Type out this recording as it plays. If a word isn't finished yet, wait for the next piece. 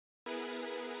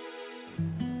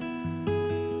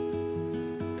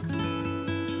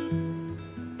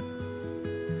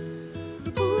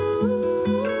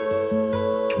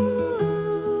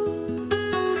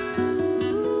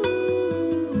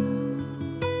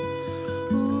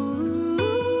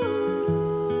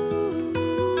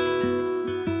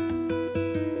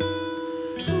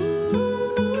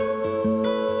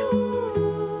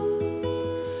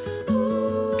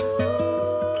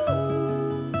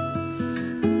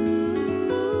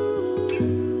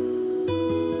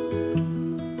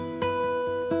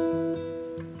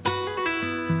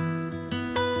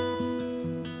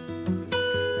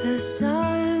The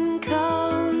sun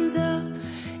comes up,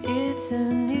 it's a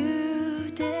new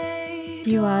day.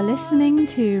 You are listening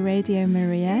to Radio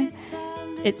Maria.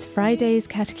 It's Friday's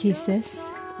Catechesis.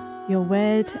 Your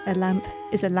word,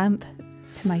 is a lamp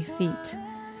to my feet,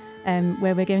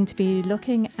 where we're going to be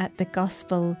looking at the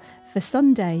Gospel for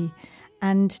Sunday.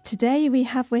 And today we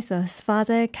have with us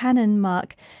Father Canon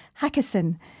Mark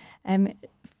Hackerson.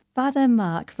 Father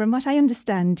Mark, from what I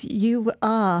understand, you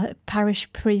are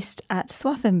parish priest at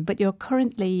Swaffham, but you're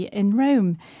currently in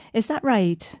Rome. Is that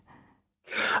right?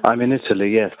 I'm in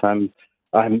Italy. Yes, I'm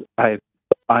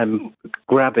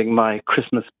grabbing my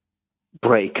Christmas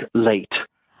break late.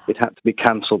 It had to be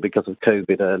cancelled because of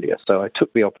COVID earlier, so I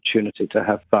took the opportunity to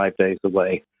have 5 days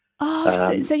away.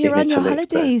 Oh, so you're on your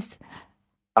holidays? So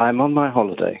I'm on my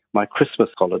holiday, my Christmas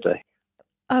holiday.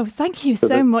 Oh, thank you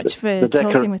so much for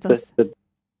talking with us.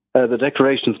 The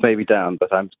decorations may be down,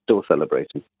 but I'm still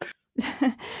celebrating.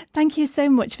 Thank you so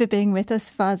much for being with us,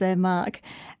 Father Mark.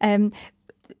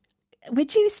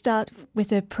 Would you start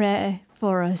with a prayer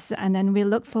for us, and then we'll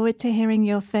look forward to hearing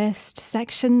your first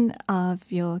section of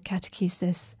your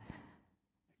catechesis.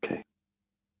 Okay.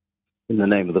 In the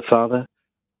name of the Father,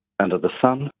 and of the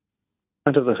Son,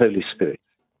 and of the Holy Spirit.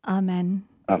 Amen.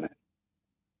 Amen.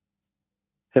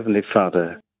 Heavenly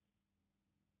Father,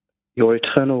 your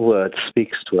eternal word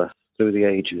speaks to us through the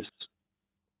ages.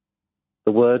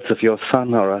 The words of your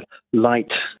Son are a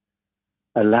light,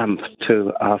 a lamp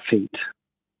to our feet,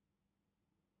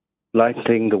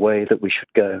 lighting the way that we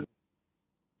should go,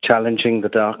 challenging the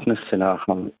darkness in our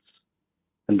hearts,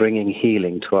 and bringing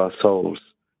healing to our souls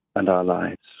and our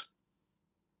lives.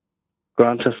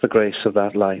 Grant us the grace of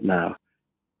that light now,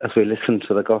 as we listen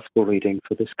to the Gospel reading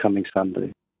for this coming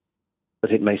Sunday,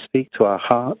 that it may speak to our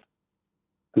heart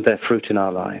and bear fruit in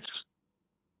our lives.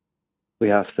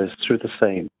 We ask this through the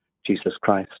same Jesus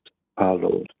Christ, our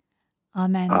Lord.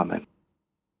 Amen. Amen.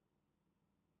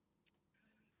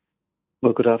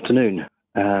 Well, good afternoon,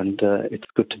 and it's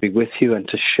good to be with you and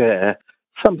to share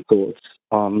some thoughts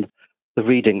on the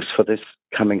readings for this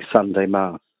coming Sunday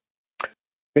Mass. I'm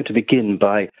going to begin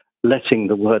by letting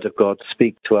the Word of God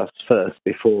speak to us first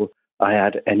before I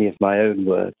add any of my own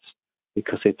words,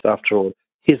 because it's, after all,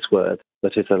 His Word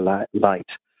that is a light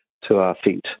to our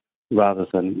feet rather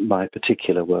than my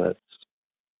particular words.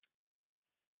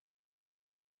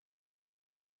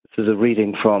 This is a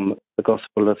reading from the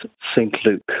Gospel of St.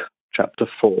 Luke, chapter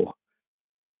 4.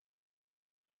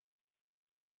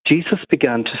 Jesus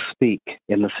began to speak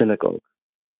in the synagogue.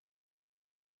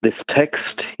 This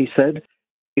text, he said,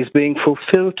 is being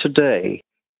fulfilled today,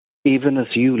 even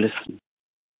as you listen.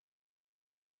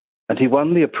 And he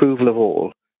won the approval of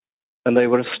all, and they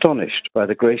were astonished by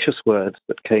the gracious words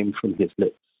that came from his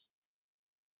lips.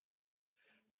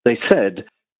 They said,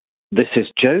 "This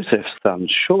is Joseph's son,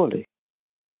 surely."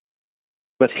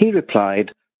 But he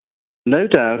replied, "No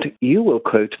doubt you will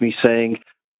quote me saying,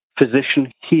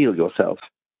 'Physician, heal yourself,'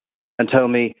 and tell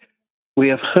me, 'We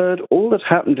have heard all that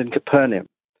happened in Capernaum.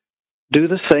 Do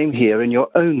the same here in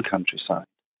your own countryside.'"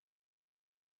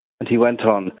 And he went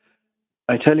on,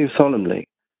 "I tell you solemnly,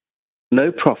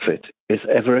 no prophet is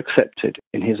ever accepted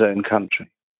in his own country."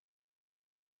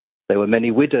 There were many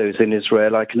widows in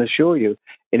Israel, I can assure you,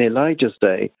 in Elijah's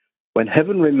day, when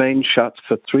heaven remained shut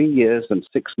for 3 years and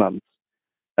 6 months,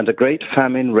 and a great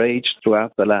famine raged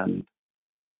throughout the land.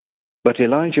 But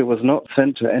Elijah was not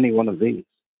sent to any one of these.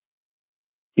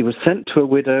 He was sent to a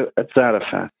widow at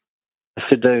Zarephath, a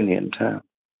Sidonian town.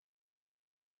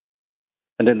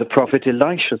 And in the prophet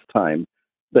Elisha's time,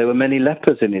 there were many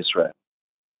lepers in Israel,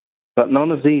 but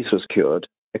none of these was cured,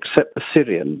 except the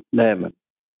Syrian Naaman.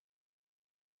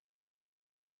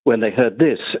 When they heard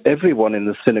this, everyone in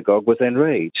the synagogue was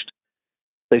enraged.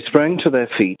 They sprang to their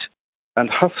feet and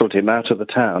hustled him out of the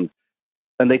town,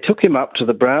 and they took him up to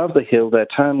the brow of the hill their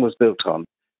town was built on,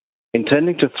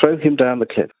 intending to throw him down the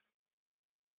cliff.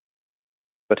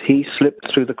 But he slipped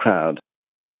through the crowd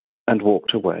and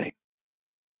walked away.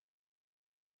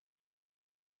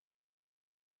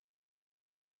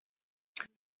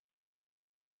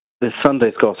 this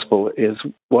Sunday's Gospel is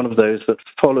one of those that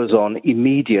follows on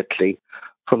immediately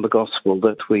from the Gospel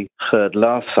that we heard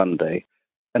last Sunday.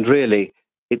 And really,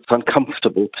 it's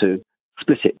uncomfortable to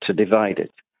split it, to divide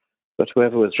it. But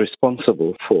whoever was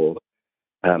responsible for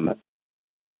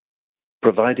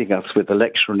providing us with the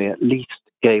lectionary at least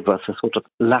gave us a sort of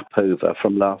lap over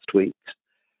from last week.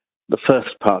 The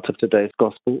first part of today's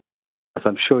Gospel, as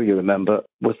I'm sure you remember,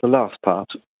 was the last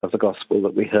part of the Gospel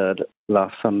that we heard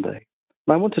last Sunday.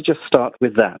 And I want to just start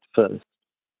with that first,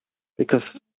 because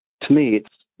to me it's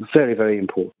very, very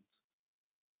important.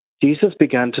 Jesus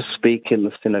began to speak in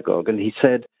the synagogue, and he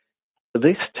said,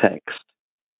 "This text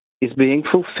is being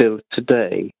fulfilled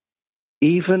today,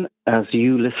 even as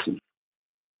you listen."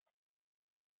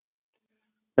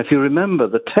 If you remember,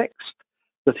 the text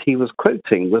that he was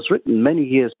quoting was written many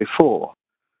years before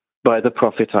by the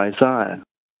prophet Isaiah.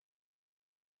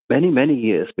 Many, many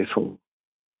years before.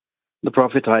 The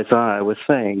prophet Isaiah was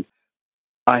saying,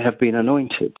 "I have been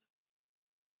anointed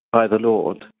by the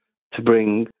Lord to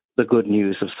bring the good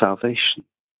news of salvation,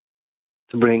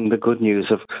 to bring the good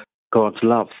news of God's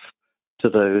love to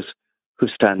those who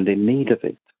stand in need of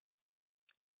it."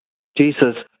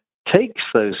 Jesus takes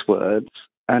those words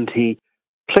and he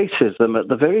places them at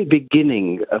the very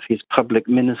beginning of his public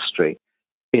ministry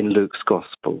in Luke's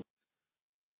Gospel.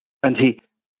 And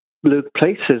Luke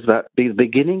places the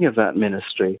beginning of that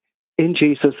ministry in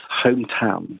Jesus'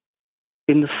 hometown,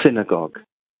 in the synagogue,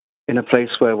 in a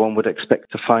place where one would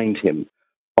expect to find him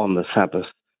on the Sabbath.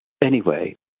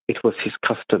 Anyway, it was his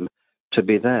custom to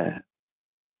be there.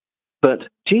 But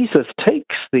Jesus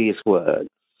takes these words,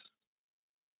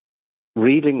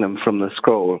 reading them from the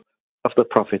scroll of the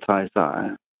prophet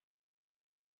Isaiah,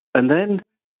 and then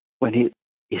when he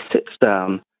sits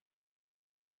down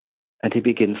and he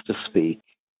begins to speak,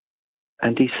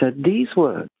 and he said, these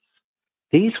words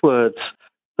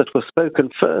that were spoken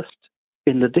first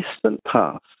in the distant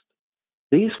past,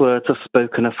 these words are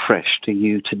spoken afresh to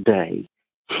you today,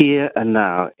 here and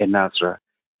now in Nazareth,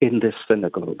 in this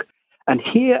synagogue. And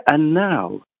here and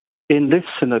now in this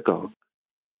synagogue,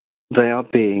 they are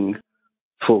being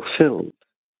fulfilled.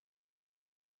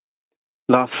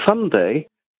 Last Sunday,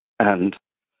 and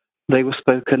they were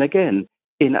spoken again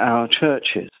in our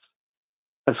churches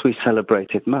as we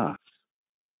celebrated Mass.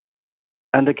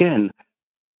 And again,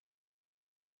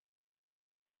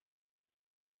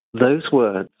 those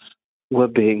words were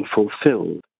being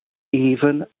fulfilled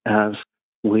even as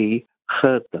we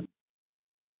heard them.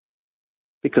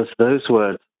 Because those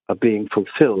words are being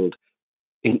fulfilled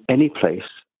in any place,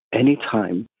 any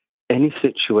time, any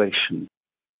situation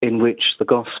in which the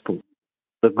gospel,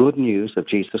 the good news of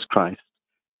Jesus Christ,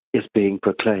 is being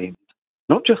proclaimed.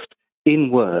 Not just in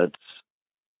words,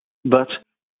 but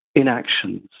in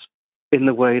actions, in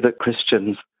the way that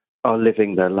Christians are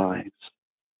living their lives,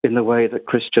 in the way that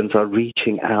Christians are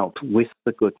reaching out with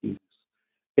the good news,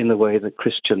 in the way that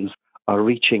Christians are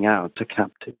reaching out to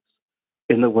captives,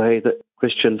 in the way that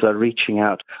Christians are reaching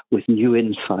out with new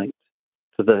insight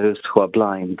to those who are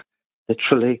blind,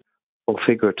 literally or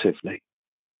figuratively.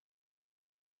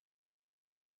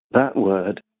 That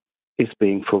word is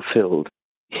being fulfilled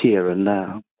here and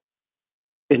now.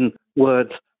 In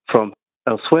words from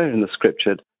elsewhere in the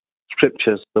scriptures,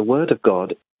 the word of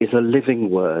God is a living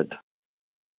word.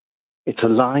 It's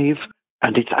alive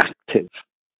and it's active.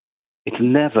 It's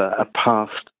never a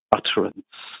past utterance.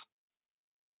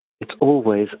 It's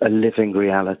always a living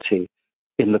reality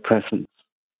in the present.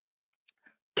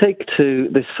 Take to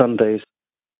this Sunday's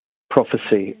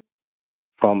prophecy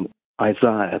from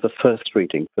Isaiah, the first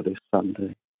reading for this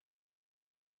Sunday.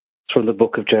 It's from the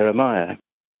book of Jeremiah.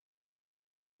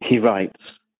 He writes,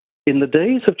 "In the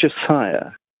days of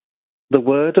Josiah, the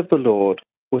word of the Lord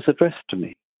was addressed to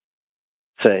me,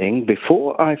 saying,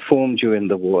 before I formed you in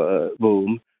the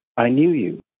womb, I knew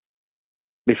you.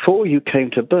 Before you came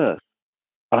to birth,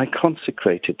 I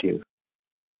consecrated you,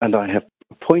 and I have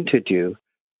appointed you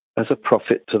as a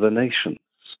prophet to the nations."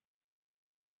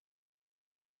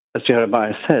 As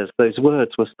Jeremiah says, those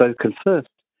words were spoken first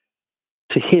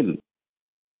to him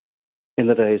in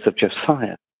the days of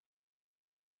Josiah.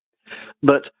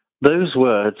 But those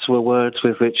words were words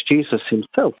with which Jesus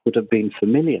himself would have been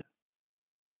familiar.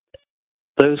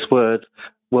 Those words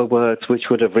were words which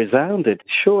would have resounded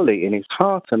surely in his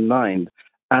heart and mind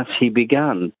as he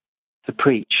began to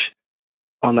preach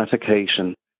on that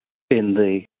occasion in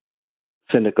the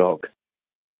synagogue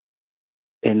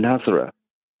in Nazareth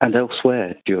and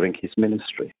elsewhere during his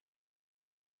ministry.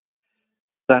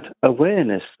 That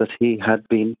awareness that he had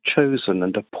been chosen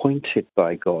and appointed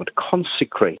by God,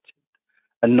 consecrated,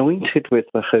 anointed with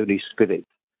the Holy Spirit,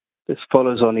 this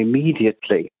follows on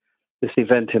immediately This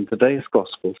event in today's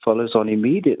Gospel follows on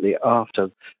immediately after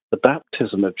the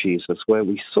baptism of Jesus, where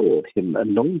we saw him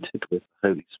anointed with the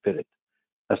Holy Spirit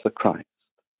as the Christ,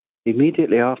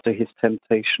 immediately after his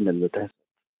temptation in the desert.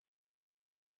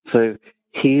 So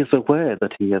he is aware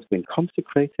that he has been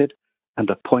consecrated and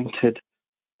appointed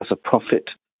as a prophet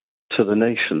to the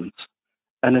nations.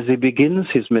 And as he begins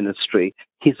his ministry,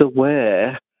 he's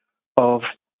aware of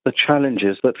the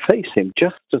challenges that face him,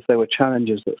 just as there were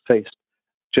challenges that faced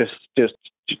just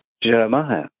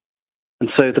Jeremiah.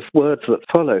 And so the words that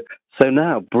follow, so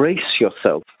now brace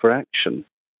yourself for action.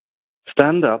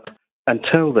 Stand up and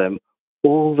tell them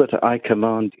all that I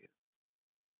command you.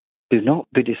 Do not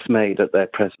be dismayed at their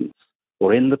presence,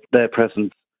 or in their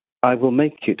presence I will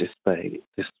make you dismayed.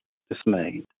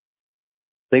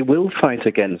 They will fight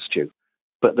against you,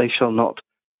 but they shall not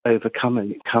overcome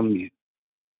you,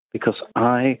 because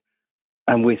I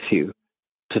am with you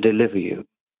to deliver you.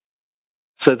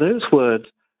 So those words,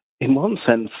 in one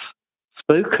sense,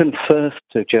 spoken first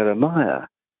to Jeremiah,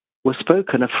 were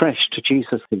spoken afresh to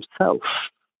Jesus himself,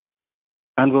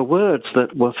 and were words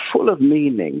that were full of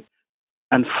meaning,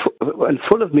 and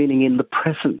full of meaning in the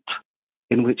present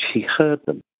in which he heard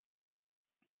them.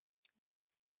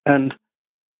 And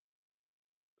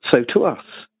so to us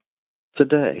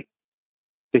today,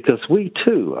 because we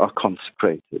too are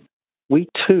consecrated, we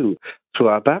too, through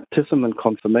our baptism and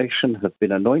confirmation, have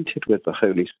been anointed with the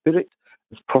Holy Spirit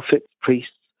as prophets,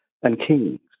 priests, and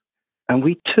kings. And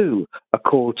we too are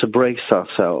called to brace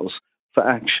ourselves for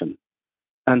action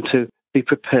and to be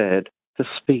prepared to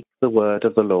speak the word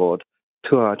of the Lord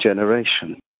to our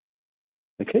generation.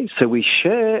 Okay, so we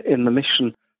share in the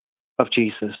mission of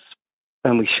Jesus,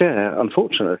 and we share,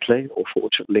 unfortunately, or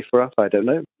fortunately for us, I don't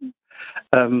know,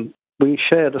 we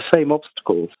share the same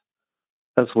obstacles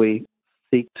as we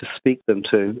seek to speak them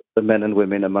to the men and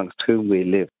women amongst whom we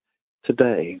live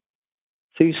today.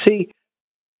 So you see,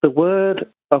 the word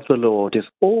of the Lord is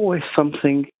always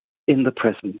something in the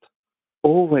present,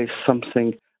 always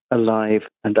something alive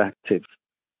and active.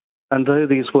 And though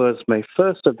these words may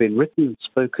first have been written and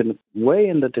spoken way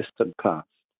in the distant past,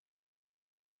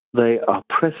 they are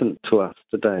present to us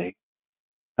today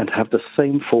and have the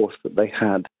same force that they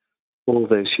had all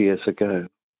those years ago.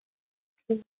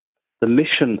 The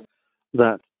mission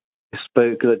that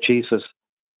Jesus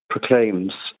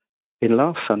proclaims in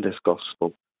last Sunday's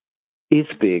Gospel is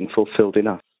being fulfilled in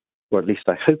us, or at least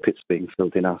I hope it's being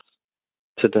filled in us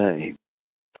today.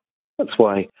 That's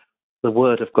why the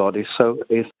Word of God is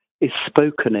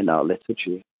spoken in our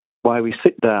liturgy, why we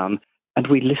sit down and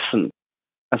we listen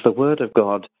as the Word of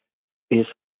God is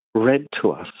read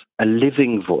to us, a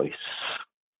living voice,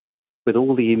 with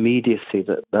all the immediacy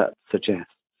that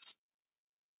suggests.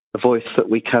 A voice that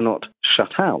we cannot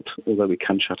shut out, although we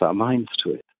can shut our minds to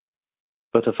it,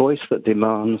 but a voice that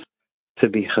demands to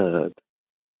be heard.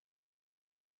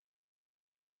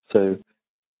 So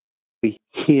we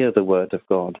hear the word of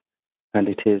God, and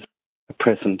it is a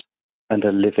present and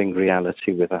a living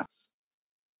reality with us.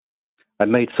 I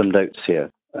made some notes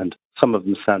here, and some of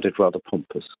them sounded rather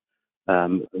pompous,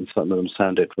 and some of them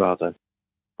sounded rather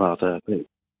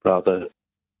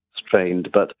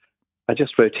strained, but I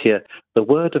just wrote here, the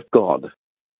word of God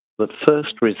that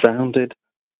first resounded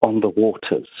on the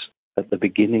waters at the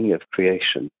beginning of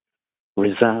creation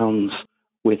resounds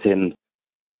within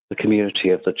the community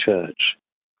of the church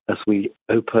as we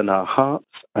open our hearts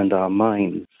and our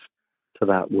minds to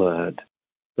that word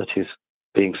that is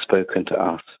being spoken to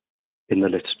us in the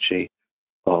liturgy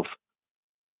of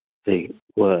the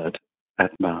word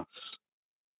at Mass.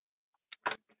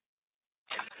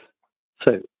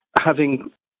 So,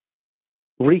 having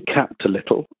recapped a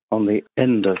little on the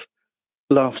end of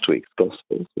last week's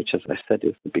Gospels, which, as I said,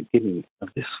 is the beginning of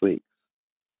this week,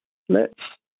 let's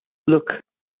look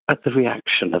at the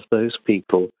reaction of those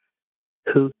people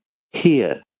who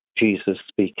hear Jesus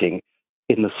speaking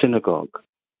in the synagogue.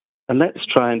 And let's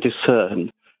try and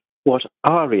discern what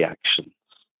our reactions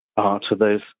are to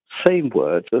those same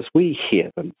words as we hear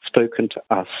them spoken to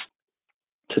us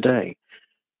today,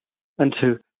 and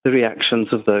to the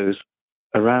reactions of those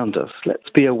around us. Let's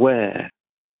be aware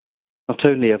not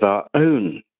only of our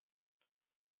own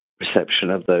reception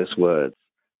of those words,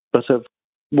 but of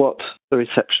what the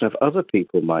reception of other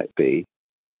people might be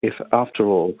if, after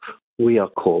all, we are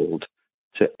called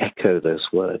to echo those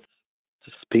words,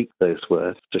 to speak those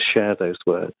words, to share those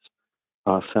words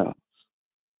ourselves.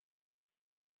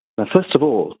 Now, first of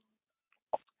all,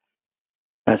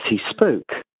 as he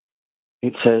spoke,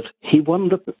 it says, he won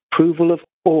the approval of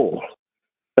all,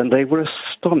 and they were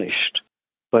astonished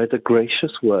by the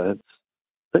gracious words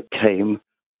that came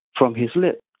from his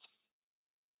lips.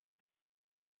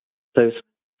 Those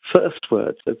first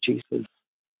words of Jesus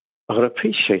are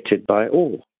appreciated by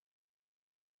all.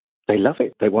 They love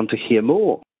it. They want to hear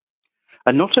more.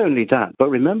 And not only that, but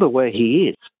remember where he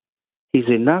is. He's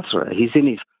in Nazareth. He's in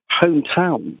his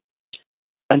hometown.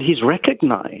 And he's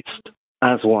recognized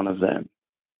as one of them.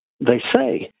 They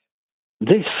say,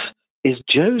 "This is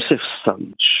Joseph's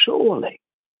son, surely.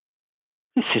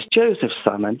 This is Joseph's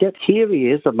son." And yet here he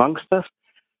is amongst us.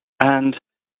 And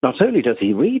not only does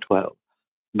he read well,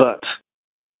 but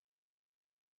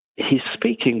he's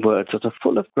speaking words that are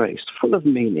full of grace, full of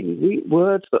meaning,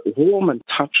 words that warm and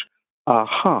touch our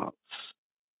hearts.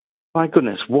 My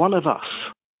goodness, one of us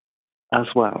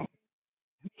as well.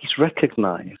 He's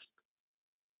recognized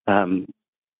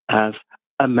as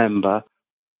a member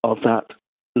of that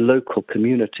local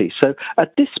community. So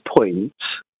at this point,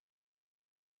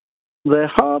 their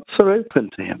hearts are open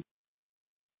to him.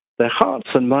 Their hearts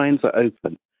and minds are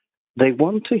open. They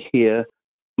want to hear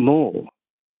more.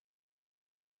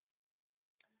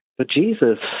 But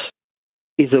Jesus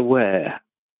is aware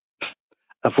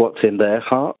of what's in their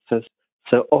hearts, as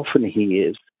so often he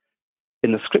is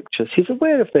in the scriptures. He's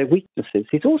aware of their weaknesses.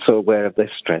 He's also aware of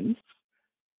their strengths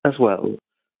as well.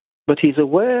 But he's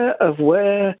aware of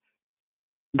where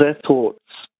their thoughts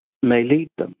may lead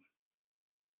them.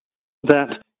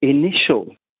 That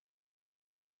initial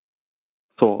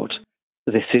thought,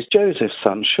 "This is Joseph's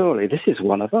son, surely. This is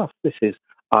one of us. This is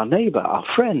our neighbor, our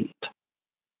friend."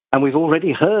 And we've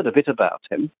already heard a bit about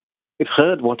him. We've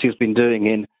heard what he's been doing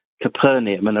in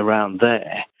Capernaum and around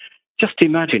there. Just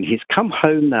imagine, he's come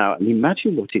home now, and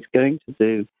imagine what he's going to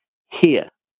do here.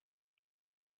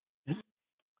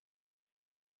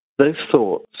 Those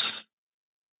thoughts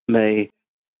may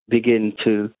begin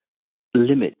to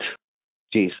limit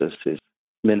Jesus'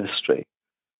 ministry.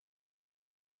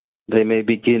 They may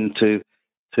begin to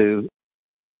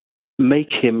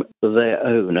make him their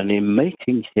own, and in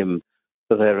making him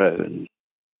their own,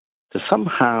 to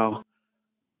somehow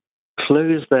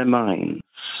close their minds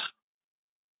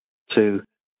to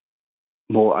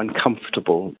more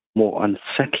uncomfortable, more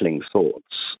unsettling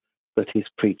thoughts that his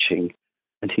preaching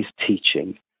and his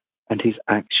teaching and his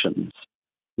actions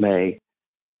may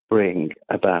bring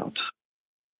about.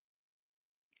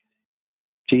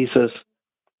 Jesus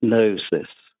knows this.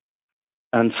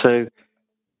 And so,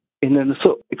 in a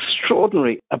sort of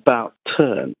extraordinary about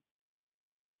turn,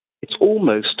 it's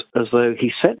almost as though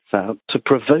he sets out to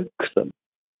provoke them.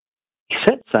 He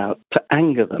sets out to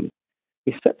anger them.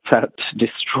 He sets out to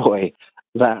destroy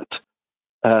that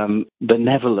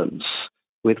benevolence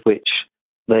with which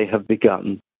they have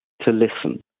begun to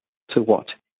listen to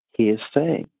what he is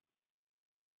saying.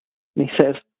 And he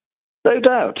says, "No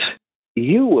doubt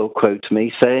you will quote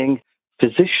me saying,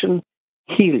 'Physician,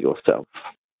 heal yourself.'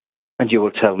 And you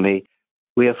will tell me,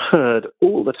 'We have heard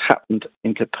all that happened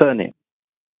in Capernaum.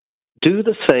 Do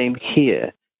the same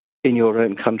here in your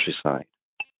own countryside.'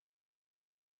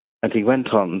 And he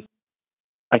went on,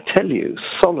 'I tell you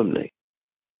solemnly,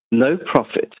 no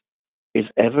prophet is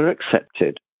ever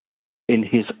accepted in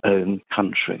his own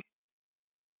country.'"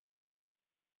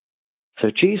 So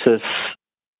Jesus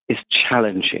is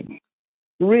challenging,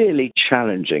 really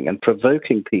challenging and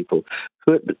provoking people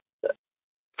who, at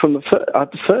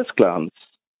the first glance,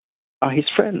 are his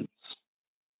friends,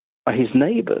 are his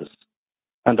neighbors,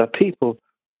 and are people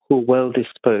who are well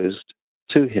disposed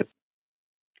to him.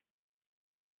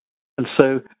 And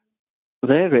so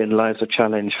therein lies a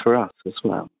challenge for us as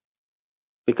well.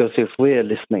 Because if we're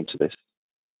listening to this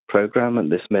program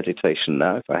and this meditation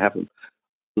now, if I haven't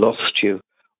lost you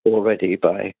already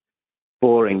by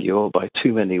boring you or by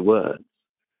too many words,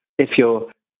 if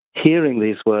you're hearing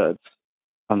these words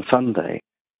on Sunday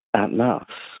at Mass,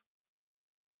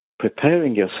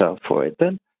 preparing yourself for it,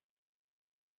 then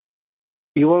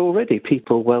you are already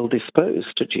people well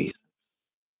disposed to Jesus,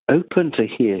 open to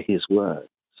hear his words,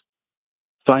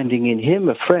 finding in him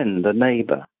a friend, a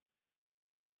neighbor,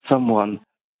 someone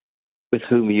with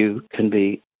whom you can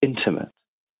be intimate,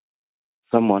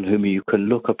 someone whom you can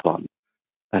look upon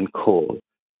and call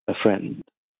a friend.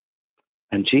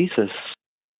 And Jesus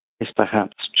is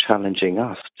perhaps challenging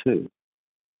us too,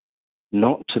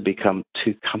 not to become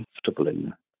too comfortable in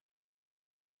that,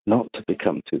 not to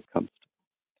become too comfortable,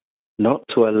 not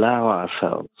to allow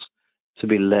ourselves to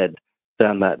be led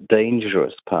down that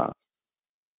dangerous path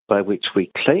by which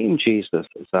we claim Jesus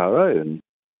as our own,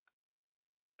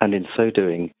 and in so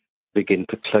doing begin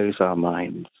to close our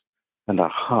minds and our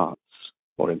hearts,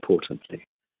 more importantly,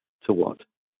 to what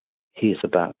he is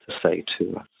about to say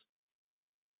to us.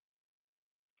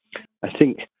 I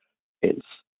think it's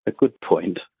a good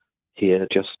point here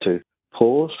just to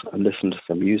pause and listen to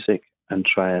some music and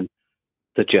try and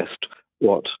digest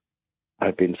what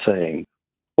I've been saying,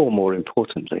 or more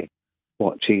importantly,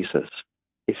 what Jesus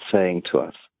is saying to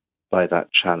us by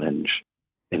that challenge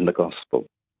in the gospel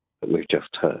that we've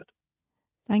just heard.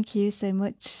 Thank you so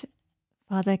much,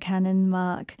 Father Canon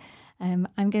Mark. I'm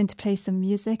going to play some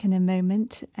music in a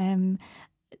moment,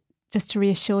 just to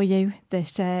reassure you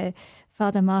that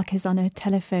Father Mark is on a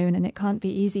telephone and it can't be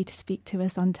easy to speak to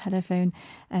us on telephone.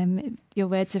 Your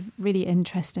words are really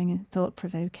interesting and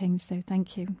thought-provoking, so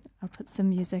thank you. I'll put some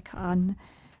music on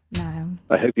now.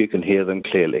 I hope you can hear them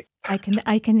clearly. I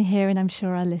can hear, and I'm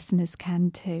sure our listeners can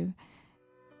too.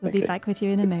 We'll be back with you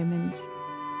in a moment.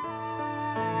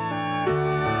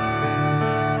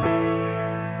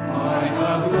 I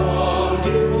have loved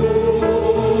you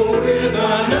with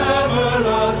an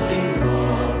everlasting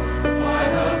love. I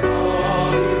have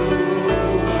called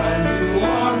you and you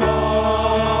are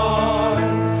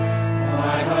mine.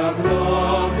 I have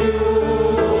loved you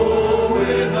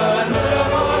with an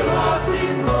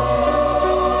everlasting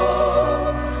love.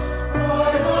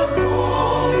 I have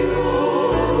called you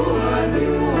and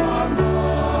you are mine.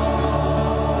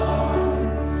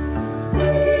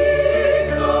 Seek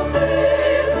the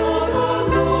face of the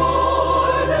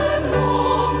Lord and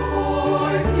long for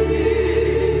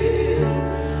Him.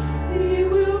 He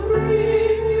will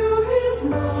bring you His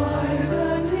light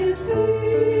and His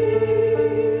peace.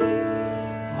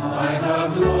 I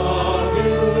have loved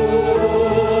you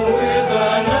with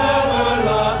an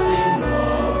everlasting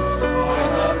love. I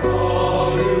have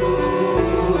called you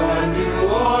and you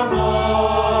are mine.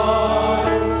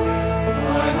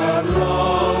 I have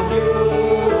loved you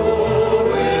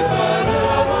with an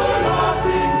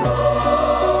everlasting love.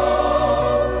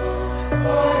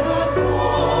 I have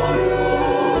called you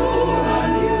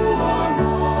and you are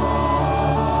mine.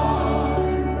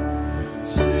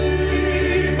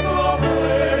 Seek the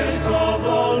face of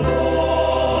the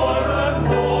Lord and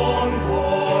long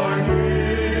for Him.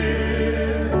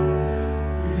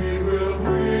 He will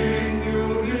bring you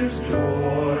His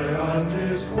joy and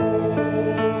His hope.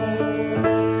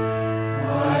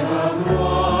 I have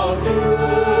loved you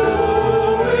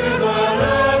with an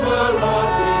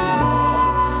everlasting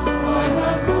love. I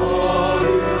have called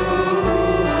you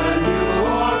and you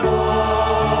are mine.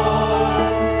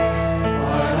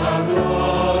 I have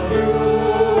loved you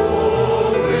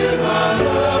with an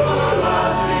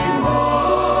everlasting love.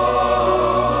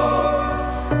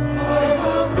 I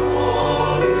have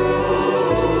called you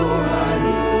and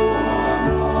you are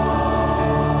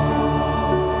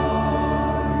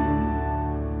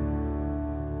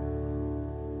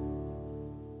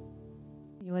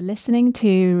You are listening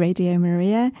to Radio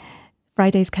Maria,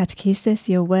 Friday's Catechesis.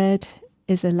 Your word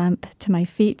is a lamp to my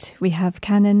feet. We have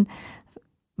Canon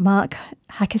Mark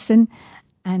Hackison,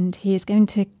 and he is going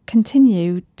to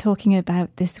continue talking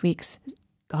about this week's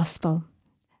Gospel.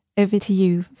 Over to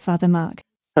you, Father Mark.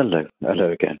 Hello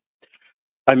again.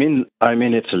 I'm in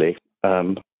Italy,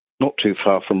 not too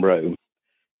far from Rome,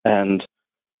 and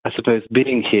I suppose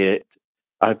being here,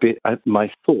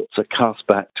 my thoughts are cast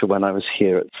back to when I was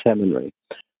here at seminary,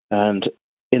 and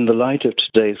in the light of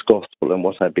today's gospel and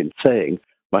what I've been saying,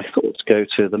 my thoughts go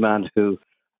to the man who,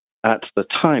 at the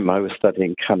time I was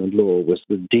studying canon law, was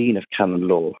the dean of canon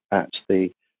law at the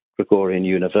Gregorian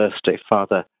University,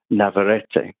 Father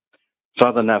Navarrete.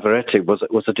 Father Navarrete was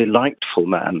a delightful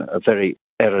man, a very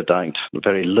erudite,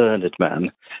 very learned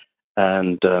man,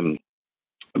 and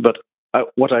but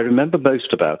what I remember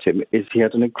most about him is he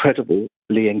had an incredibly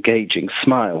engaging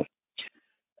smile.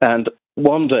 And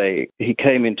one day he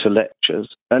came into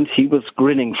lectures and he was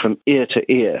grinning from ear to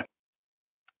ear.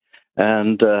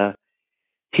 And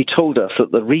he told us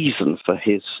that the reason for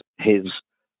his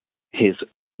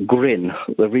grin,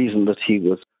 the reason that he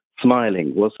was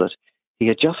smiling, was that he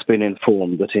had just been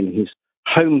informed that in his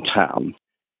hometown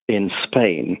in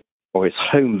Spain, or his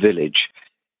home village,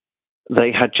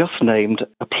 they had just named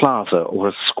a plaza or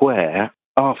a square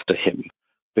after him,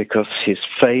 because his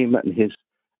fame and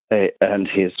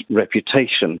his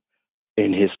reputation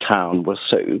in his town was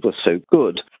so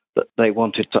good that they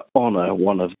wanted to honor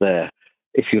one of their,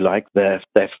 if you like, their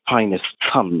finest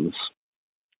sons.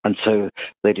 And so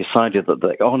they decided that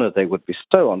the honor they would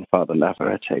bestow on Father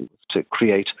Navarrete was to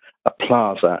create a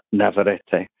Plaza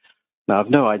Navarrete. Now,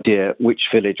 I've no idea which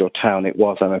village or town it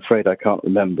was. I'm afraid I can't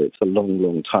remember. It's a long,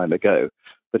 long time ago.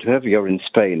 But whoever you're in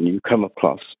Spain, you come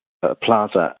across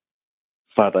Plaza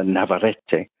Father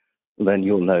Navarrete, then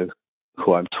you'll know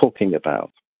who I'm talking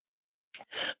about.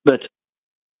 But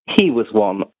he was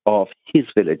one of his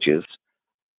village's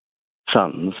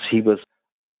sons. He was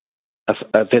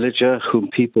a villager whom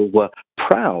people were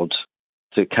proud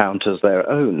to count as their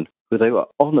own, who they were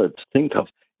honored to think of.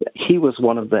 He was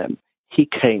one of them. He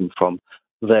came from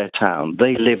their town.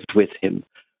 They lived with him.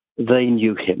 They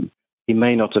knew him. He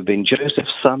may not have been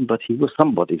Joseph's son, but he was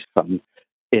somebody's son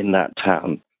in that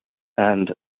town.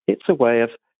 And it's a way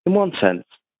of, in one sense,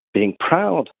 being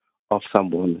proud of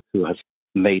someone who has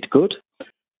made good.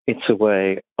 It's a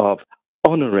way of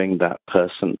honoring that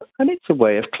person, and it's a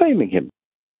way of claiming him.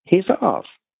 He's ours.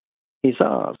 He's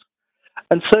ours.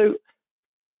 And so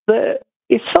there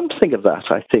is something of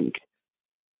that, I think,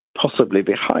 possibly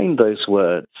behind those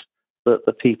words that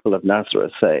the people of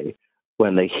Nazareth say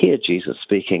when they hear Jesus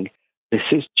speaking,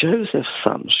 "This is Joseph's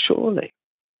son, surely."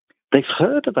 They've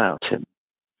heard about him.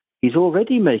 He's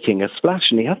already making a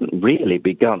splash, and he hasn't really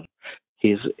begun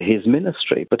his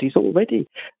ministry, but he's already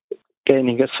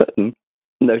gaining a certain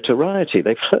notoriety.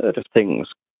 They've heard of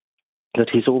things that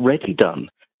he's already done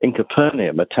in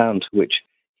Capernaum, a town to which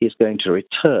he's going to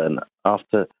return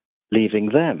after leaving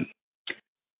them.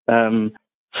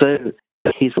 So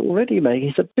he's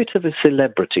a bit of a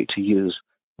celebrity, to use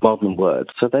modern words,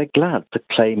 so they're glad to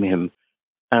claim him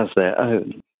as their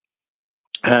own.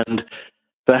 And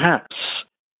perhaps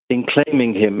in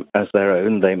claiming him as their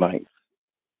own,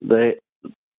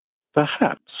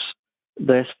 perhaps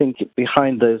there's thinking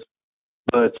behind those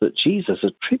words that Jesus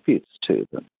attributes to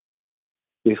them.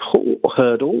 We've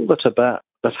heard all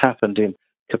that happened in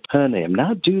Capernaum.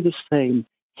 Now do the same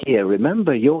here.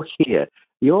 Remember, you're here.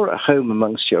 You're at home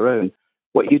amongst your own.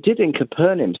 What you did in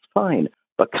Capernaum's fine,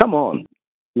 but come on.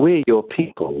 We're your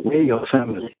people. We're your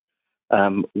family.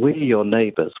 We're your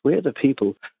neighbors. We're the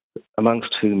people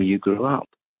amongst whom you grew up.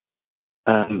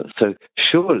 So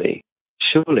surely,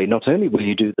 not only will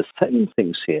you do the same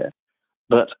things here,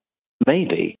 but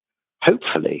maybe,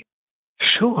 hopefully,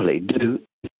 surely do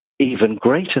even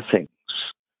greater things,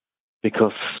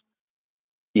 because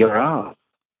you're ours.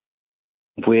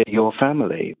 We're your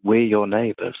family, we're your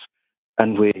neighbors,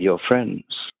 and we're your friends.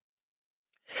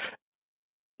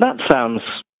 That sounds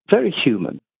very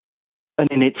human, and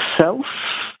in itself,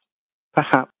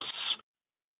 perhaps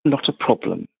not a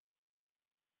problem.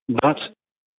 But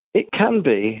it can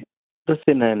be the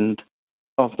thin end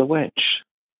of the wedge.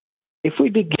 If we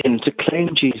begin to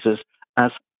claim Jesus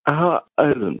as our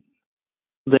own,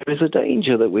 there is a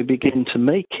danger that we begin to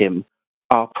make him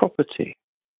our property,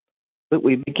 that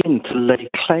we begin to lay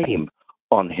claim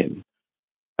on him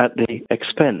at the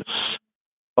expense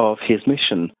of his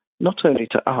mission, not only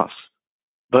to us,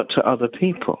 but to other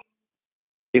people.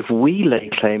 If we lay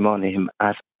claim on him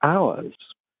as ours,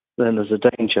 then there's a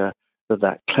danger that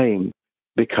that claim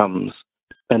becomes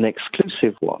an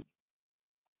exclusive one.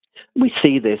 We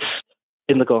see this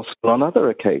in the gospel on other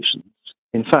occasions.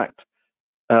 In fact,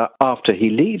 after he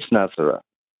leaves Nazareth,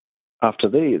 after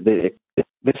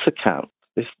this account,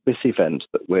 this event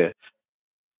that we're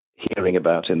hearing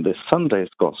about in this Sunday's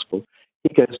gospel,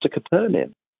 he goes to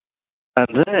Capernaum.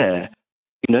 And there,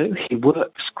 he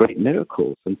works great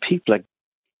miracles, and people are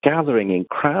gathering in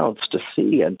crowds to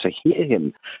see and to hear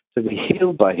him, to be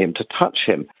healed by him, to touch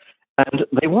him. And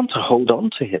they want to hold on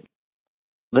to him.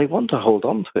 They want to hold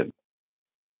on to him.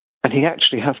 And he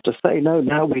actually has to say, no,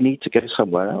 now we need to go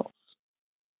somewhere else.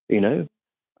 I'm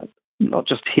not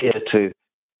just here to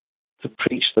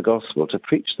preach the gospel, to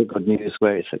preach the good news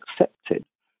where it's accepted.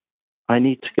 I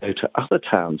need to go to other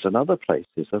towns and other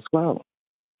places as well.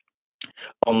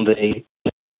 On the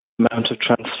Mount of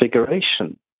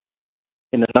Transfiguration,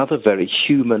 in another very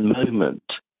human moment,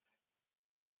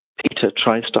 Peter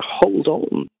tries to hold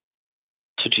on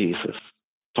to Jesus,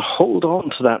 to hold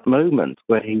on to that moment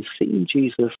where he's seen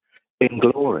Jesus in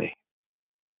glory.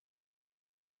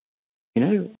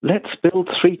 Let's build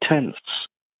 3 tents so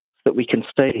that we can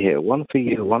stay here, one for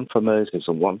you, one for Moses,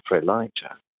 and one for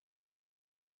Elijah.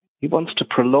 He wants to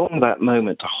prolong that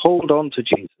moment, to hold on to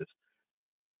Jesus.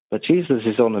 But Jesus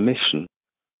is on a mission.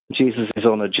 Jesus is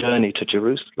on a journey to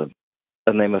Jerusalem,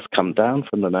 and they must come down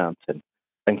from the mountain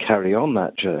and carry on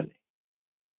that journey.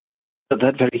 But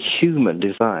that very human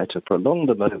desire to prolong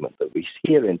the moment that we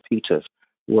hear in Peter's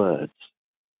words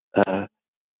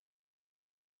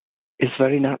is a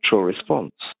very natural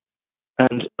response.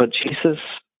 But Jesus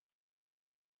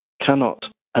cannot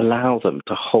allow them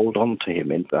to hold on to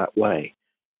him in that way.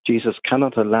 Jesus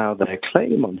cannot allow their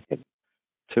claim on him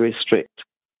to restrict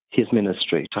his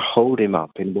ministry, to hold him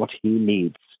up in what he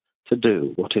needs to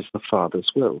do, what is the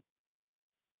Father's will.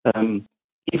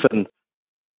 Even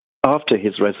after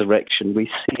his resurrection, we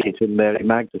see it in Mary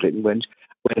Magdalene when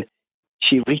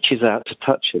she reaches out to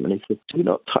touch him, and he says, "Do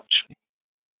not touch me.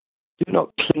 Do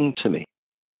not cling to me,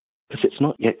 because it's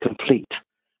not yet complete.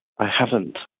 I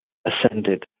haven't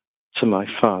ascended to my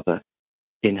Father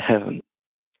in heaven."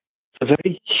 It's a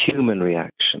very human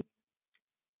reaction.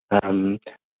 And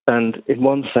in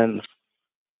one sense,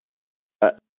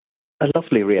 a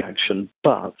lovely reaction,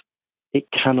 but it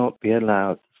cannot be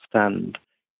allowed to stand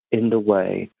in the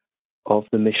way of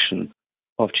the mission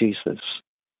of Jesus,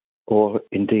 or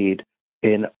indeed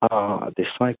in our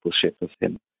discipleship of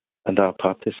him and our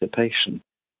participation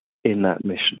in that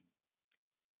mission.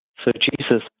 So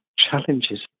Jesus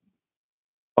challenges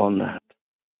on that.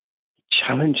 He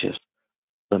challenges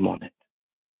them on it.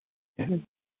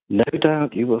 No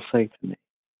doubt you will say to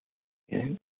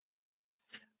me,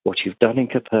 what you've done in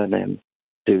Capernaum,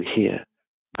 do here.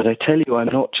 But I tell you, I'm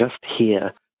not just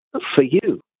here for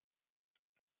you.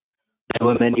 There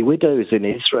were many widows in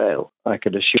Israel, I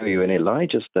can assure you, in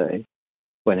Elijah's day,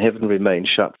 when heaven remained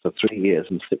shut for 3 years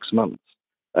and 6 months,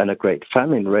 and a great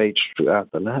famine raged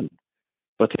throughout the land.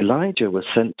 But Elijah was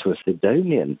sent to a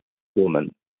Sidonian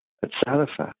woman at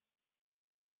Zarephath.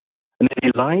 And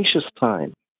in Elijah's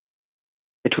time,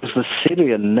 it was the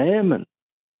Syrian Naaman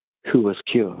who was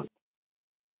cured.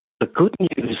 The good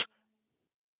news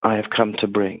I have come to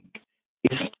bring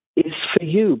is for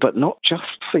you, but not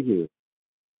just for you.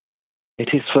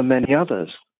 It is for many others.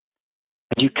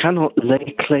 And you cannot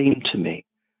lay claim to me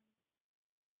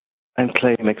and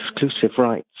claim exclusive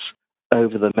rights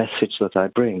over the message that I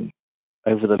bring,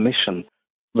 over the mission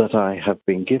that I have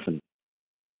been given.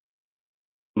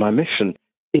 My mission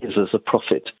is as a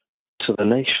prophet to the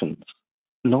nations,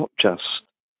 not just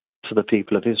to the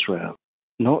people of Israel,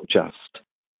 not just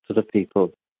to the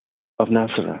people of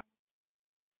Nazareth.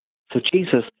 So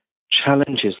Jesus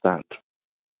challenges that.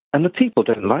 And the people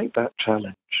don't like that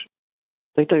challenge.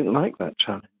 They don't like that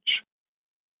challenge.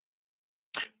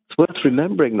 It's worth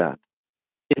remembering that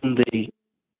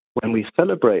when we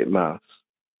celebrate Mass,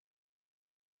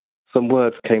 some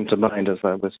words came to mind as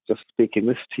I was just speaking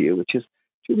this to you, which is,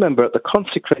 do you remember at the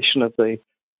consecration of the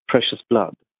precious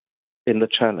blood in the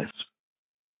chalice,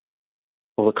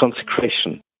 or the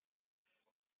consecration,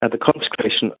 at the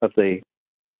consecration of the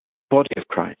body of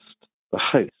Christ, the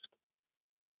host,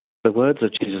 the words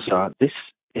of Jesus are, this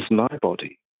is my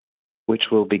body,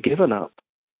 which will be given up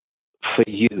for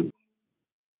you.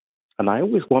 And I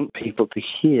always want people to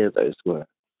hear those words,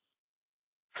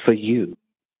 for you.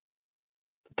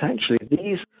 But actually,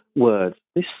 these words,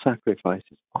 this sacrifice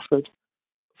is offered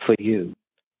for you.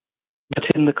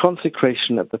 But in the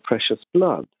consecration of the precious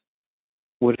blood,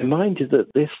 we're reminded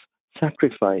that this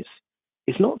sacrifice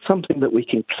is not something that we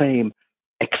can claim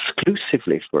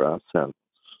exclusively for ourselves.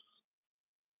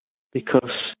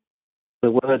 Because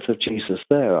the words of Jesus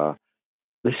there are,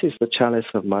 this is the chalice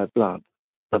of my blood,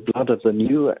 the blood of the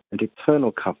new and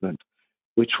eternal covenant,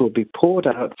 which will be poured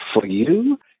out for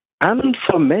you and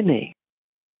for many.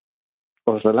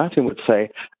 Or as the Latin would say,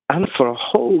 and for a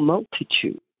whole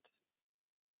multitude.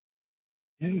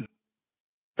 Yeah.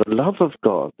 The love of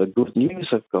God, the good news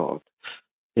of God,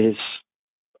 is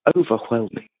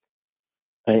overwhelming.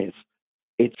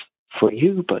 It's for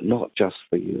you, but not just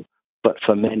for you, but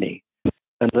for many.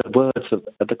 And the words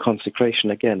of the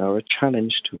consecration, again, are a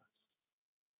challenge to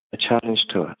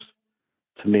us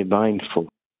to be mindful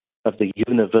of the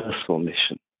universal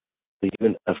mission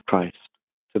of Christ,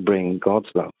 to bring God's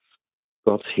love,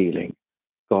 God's healing,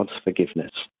 God's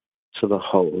forgiveness to the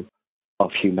whole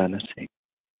of humanity.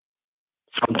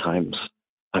 Sometimes,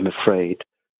 I'm afraid,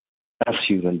 as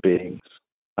human beings,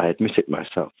 I admit it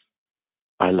myself,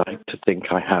 I like to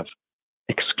think I have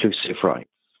exclusive rights,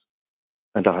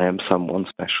 and I am someone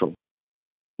special.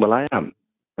 Well, I am,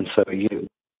 and so are you,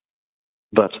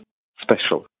 but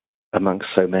special amongst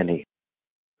so many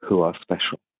who are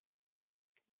special.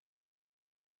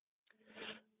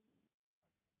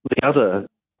 The other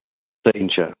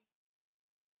danger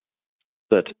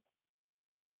that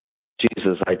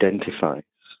Jesus identifies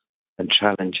and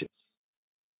challenges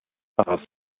of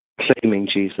claiming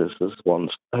Jesus as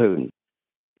one's own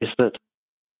is that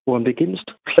one begins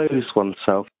to close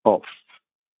oneself off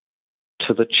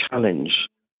to the challenge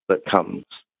that comes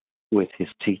with his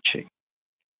teaching.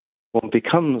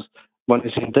 One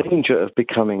is in danger of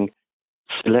becoming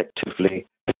selectively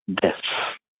deaf,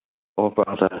 or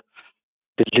rather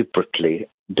deliberately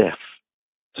deaf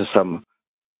to some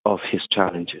of his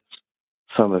challenges,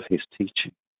 some of his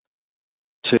teaching,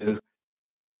 to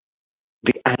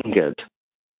be angered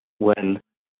when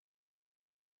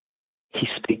he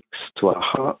speaks to our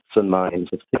hearts and minds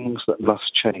of things that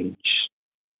must change,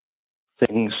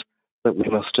 things that we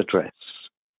must address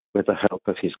with the help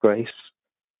of his grace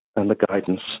and the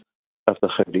guidance of the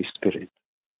Holy Spirit.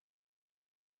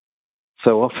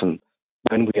 So often,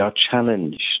 when we are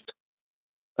challenged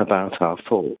about our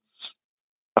faults,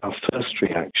 our first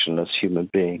reaction as human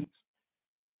beings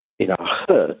in our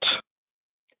hurt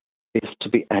is to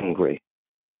be angry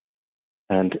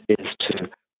and is to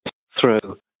throw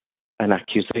an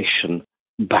accusation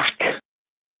back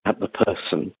at the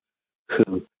person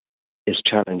who is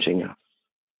challenging us.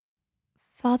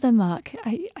 Father Mark,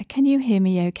 can you hear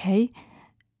me okay?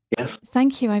 Yes?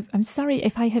 Thank you. I'm sorry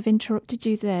if I have interrupted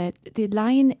you there. The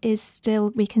line is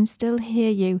still, we can still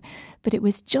hear you, but it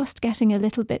was just getting a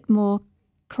little bit more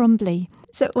crumbly.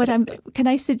 So can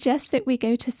I suggest that we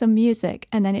go to some music,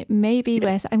 and then it may be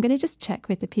worth, I'm going to just check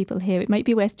with the people here, it might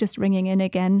be worth just ringing in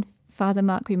again. Father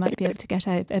Mark, we might be able to get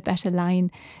a better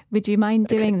line. Would you mind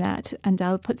doing that? And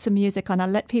I'll put some music on. I'll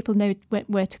let people know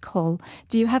where to call.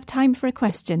 Do you have time for a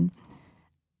question?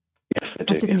 Yes, I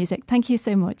do. After the music. Thank you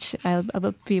so much. I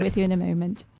will be with you in a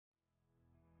moment.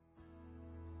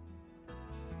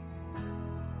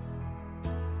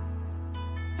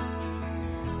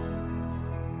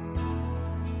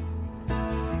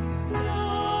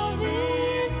 Love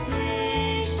is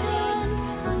patient,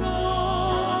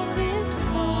 love is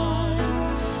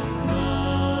kind,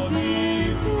 love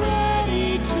is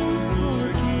ready to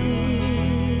forgive.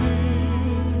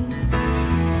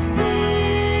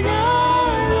 In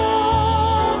our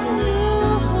love,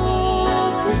 new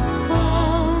hope is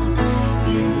found.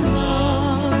 In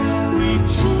love, we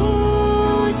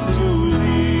choose to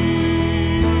live.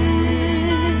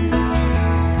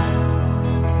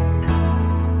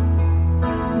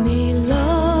 May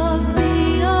love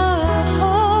be our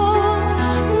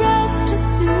hope, rest to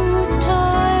soothe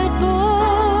tired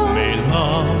bones. May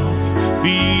love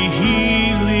be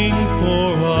healing for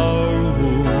our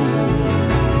wounds.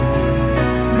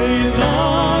 May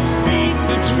love speak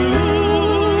the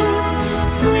truth,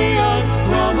 free us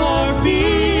from our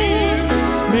fear.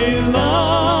 May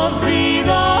love be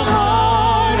the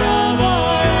heart of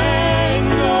our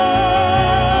anger.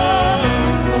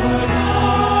 For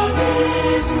love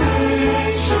is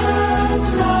patient,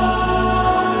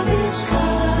 love is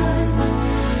kind,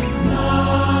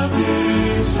 love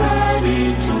is ready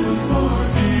to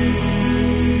forgive.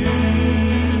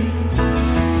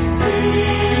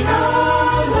 In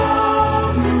our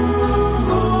love, new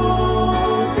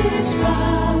hope is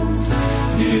found.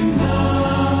 In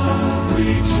love, we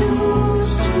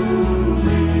choose to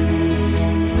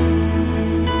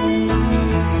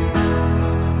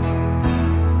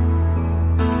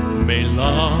May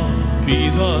love be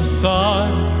the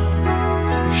sun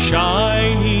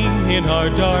shining in our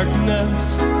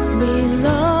darkness. May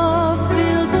love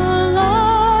fill the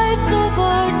lives of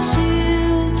our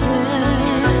children.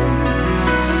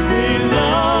 May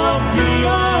love be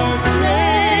our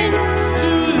strength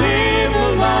to live a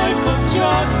life of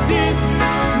justice.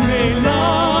 May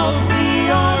love be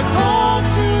our call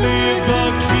to live the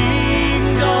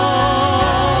kingdom.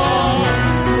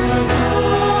 For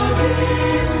love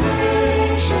is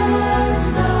patient,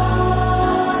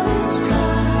 love is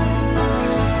kind,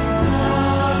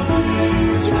 love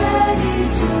is ready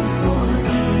to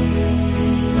forgive.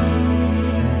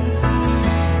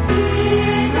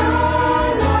 In our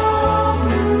love,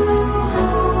 new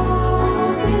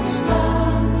hope is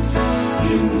found.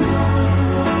 In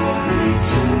love, we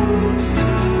choose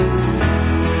to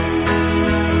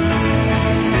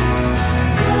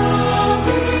love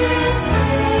is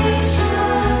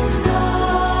patient,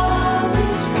 love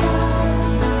is kind,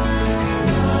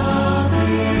 love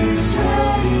is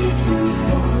ready to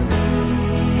forgive.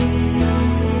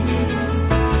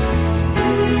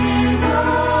 In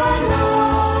our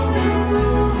love,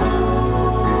 new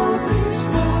hope is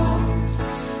found.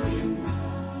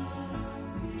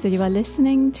 So you are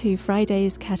listening to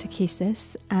Friday's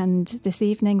Catechesis, and this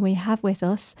evening we have with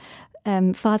us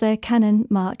Father Canon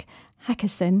Mark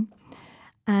Hackerson.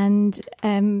 And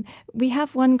we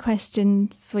have one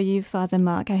question for you, Father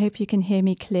Mark. I hope you can hear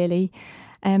me clearly.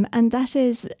 And that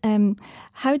is,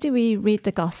 how do we read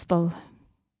the Gospel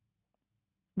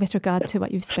with regard to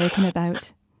what you've spoken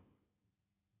about?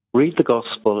 Read the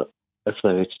Gospel as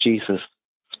though it's Jesus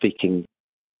speaking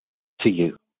to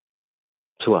you,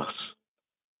 to us,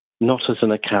 not as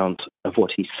an account of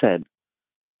what he said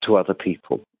to other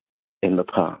people in the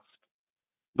past,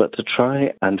 but to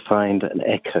try and find an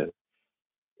echo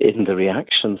in the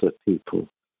reactions of people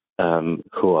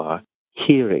who are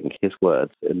hearing his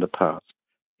words in the past,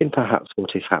 in perhaps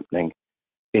what is happening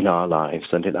in our lives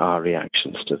and in our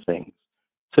reactions to things.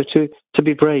 So to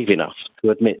be brave enough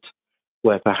to admit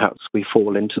where perhaps we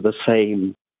fall into the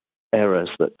same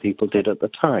errors that people did at the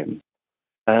time,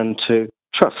 and to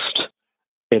trust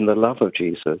in the love of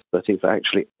Jesus that is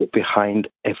actually behind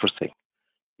everything,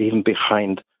 even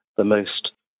behind the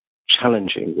most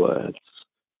challenging words.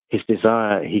 His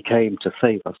desire, he came to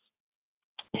save us.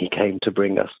 He came to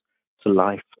bring us to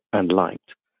life and light.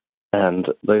 And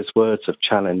those words of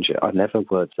challenge are never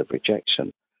words of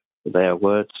rejection. They are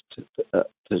words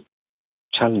to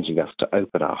challenging us to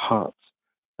open our hearts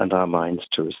and our minds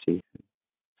to receive him.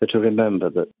 So to remember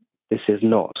that this is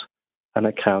not an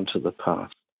account of the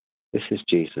past. This is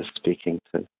Jesus speaking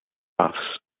to us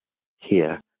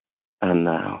here and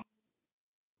now.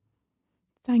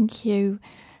 Thank you.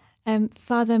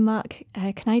 Father Mark,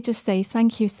 can I just say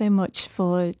thank you so much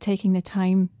for taking the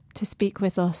time to speak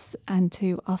with us and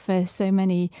to offer so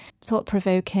many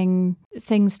thought-provoking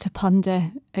things to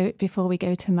ponder before we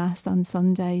go to Mass on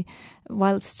Sunday,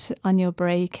 whilst on your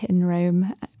break in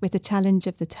Rome, with the challenge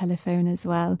of the telephone as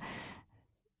well.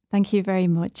 Thank you very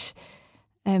much.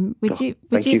 Would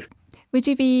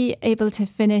you be able to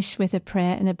finish with a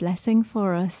prayer and a blessing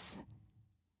for us?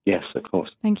 Yes, of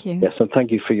course. Thank you. Yes, and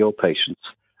thank you for your patience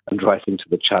and rising to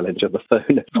the challenge of the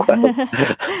phone as well.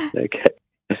 Okay.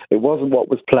 It wasn't what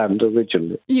was planned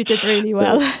originally. You did really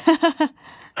well.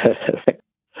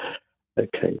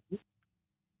 Okay.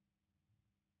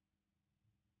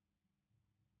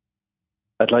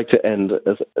 I'd like to end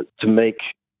to make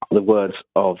the words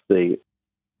of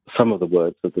some of the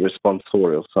words of the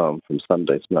responsorial psalm from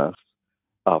Sunday's Mass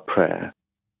our prayer.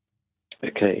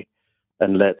 Okay.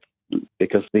 And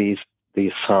because these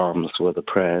psalms were the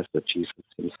prayers that Jesus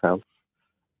himself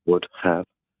would have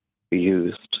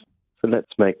used. So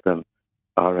let's make them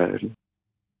our own.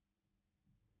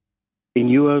 In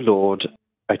you, O Lord,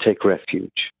 I take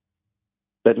refuge.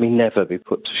 Let me never be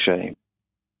put to shame.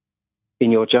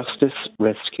 In your justice,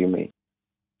 rescue me.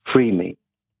 Free me.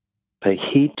 Pay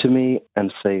heed to me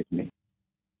and save me.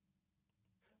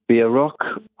 Be a rock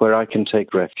where I can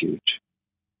take refuge,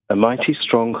 a mighty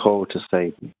stronghold to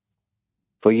save me.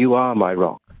 For you are my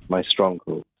rock, my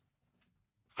stronghold.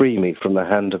 Free me from the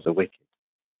hand of the wicked.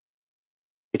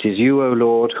 It is you, O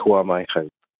Lord, who are my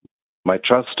hope, my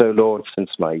trust, O Lord,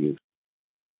 since my youth.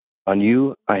 On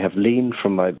you I have leaned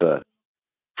from my birth.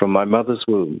 From my mother's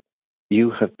womb,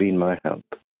 you have been my help.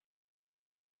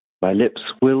 My lips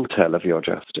will tell of your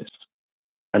justice,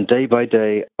 and day by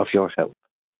day of your help.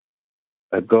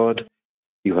 O God,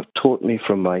 you have taught me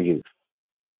from my youth,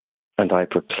 and I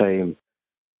proclaim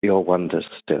your wonders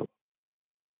still.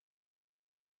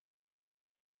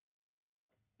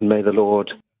 May the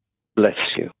Lord bless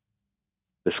you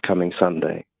this coming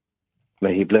Sunday.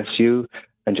 May he bless you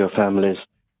and your families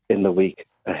in the week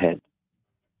ahead.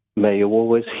 May you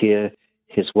always hear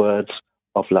his words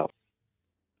of love,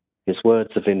 his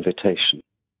words of invitation,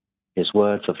 his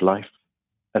words of life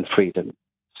and freedom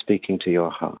speaking to your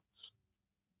hearts.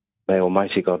 May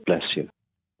Almighty God bless you,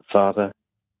 the Father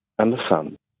and the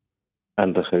Son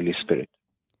and the Holy Spirit.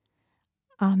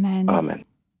 Amen. Amen.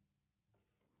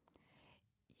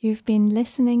 You've been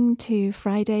listening to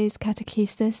Friday's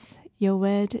Catechesis. Your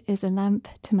word is a lamp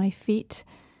to my feet.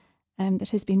 That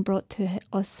has been brought to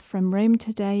us from Rome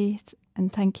today.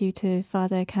 And thank you to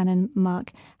Father Canon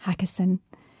Mark Hackerson.